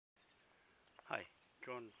Hi,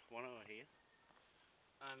 John Wanoa here.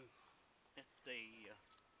 I'm at the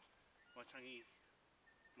Waitangi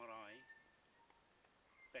Marae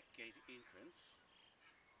back gate entrance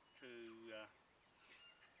to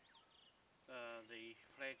the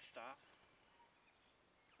flagstaff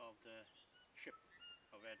of the ship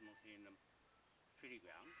of Admiralty in the treaty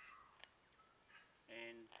ground,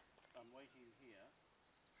 and I'm waiting here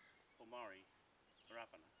for Maori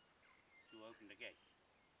Rapana to open the gate.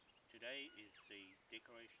 Today is the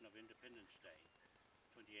Declaration of Independence Day,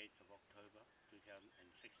 28th of October 2016.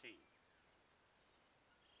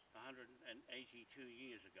 182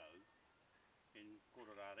 years ago, in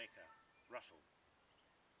Kororareka, Russell,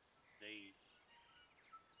 the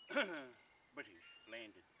British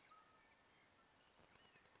landed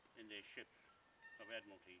in their ship of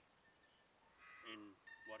Admiralty in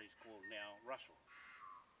what is called now Russell,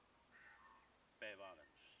 Bay of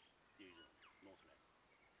Islands, New Zealand, Northland,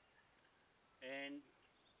 and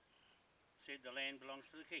said the land belongs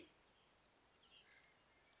to the King.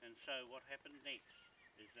 And so what happened next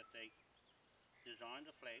is that they designed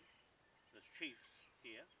a flag. The chiefs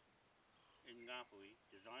here in Ngāpuhi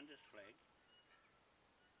designed this flag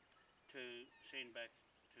to send back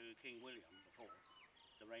to King William IV,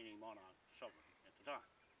 the reigning monarch sovereign at the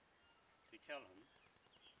time, to tell him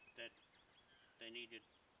that they needed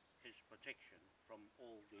his protection from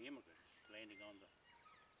all the immigrants landing on the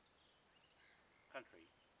country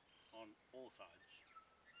on all sides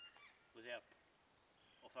without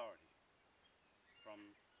authority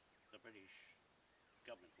from the British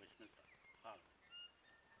government, Westminster Parliament.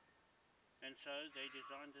 And so they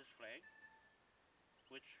designed this flag,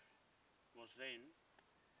 which was then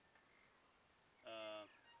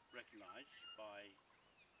recognised by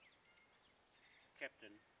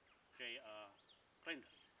Captain J.R.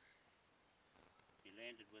 Clendon. He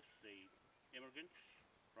landed with the immigrants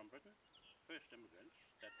from Britain, first immigrants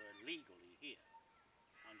that were legally here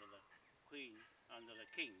under the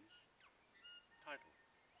King's title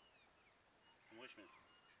from Westminster.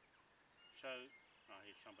 So,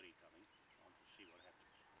 here's somebody coming. I'll just see what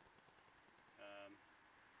happens. I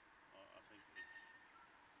think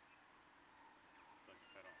it's going to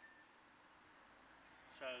cut off.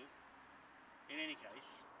 So, in any case,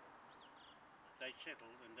 they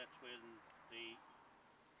settled, and that's when the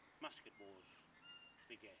musket wars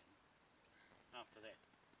began after that.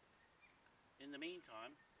 In the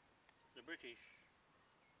meantime, the British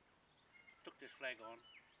took this flag on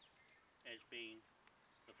as being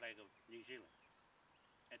the flag of New Zealand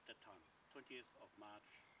at that time, 20th of March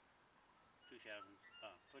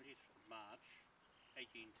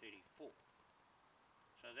 1834.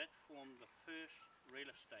 So that formed the first real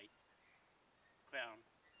estate crown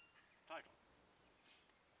title.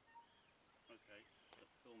 Okay, the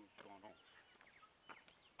film's gone off.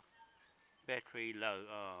 Battery low.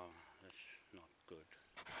 Oh, that's not good.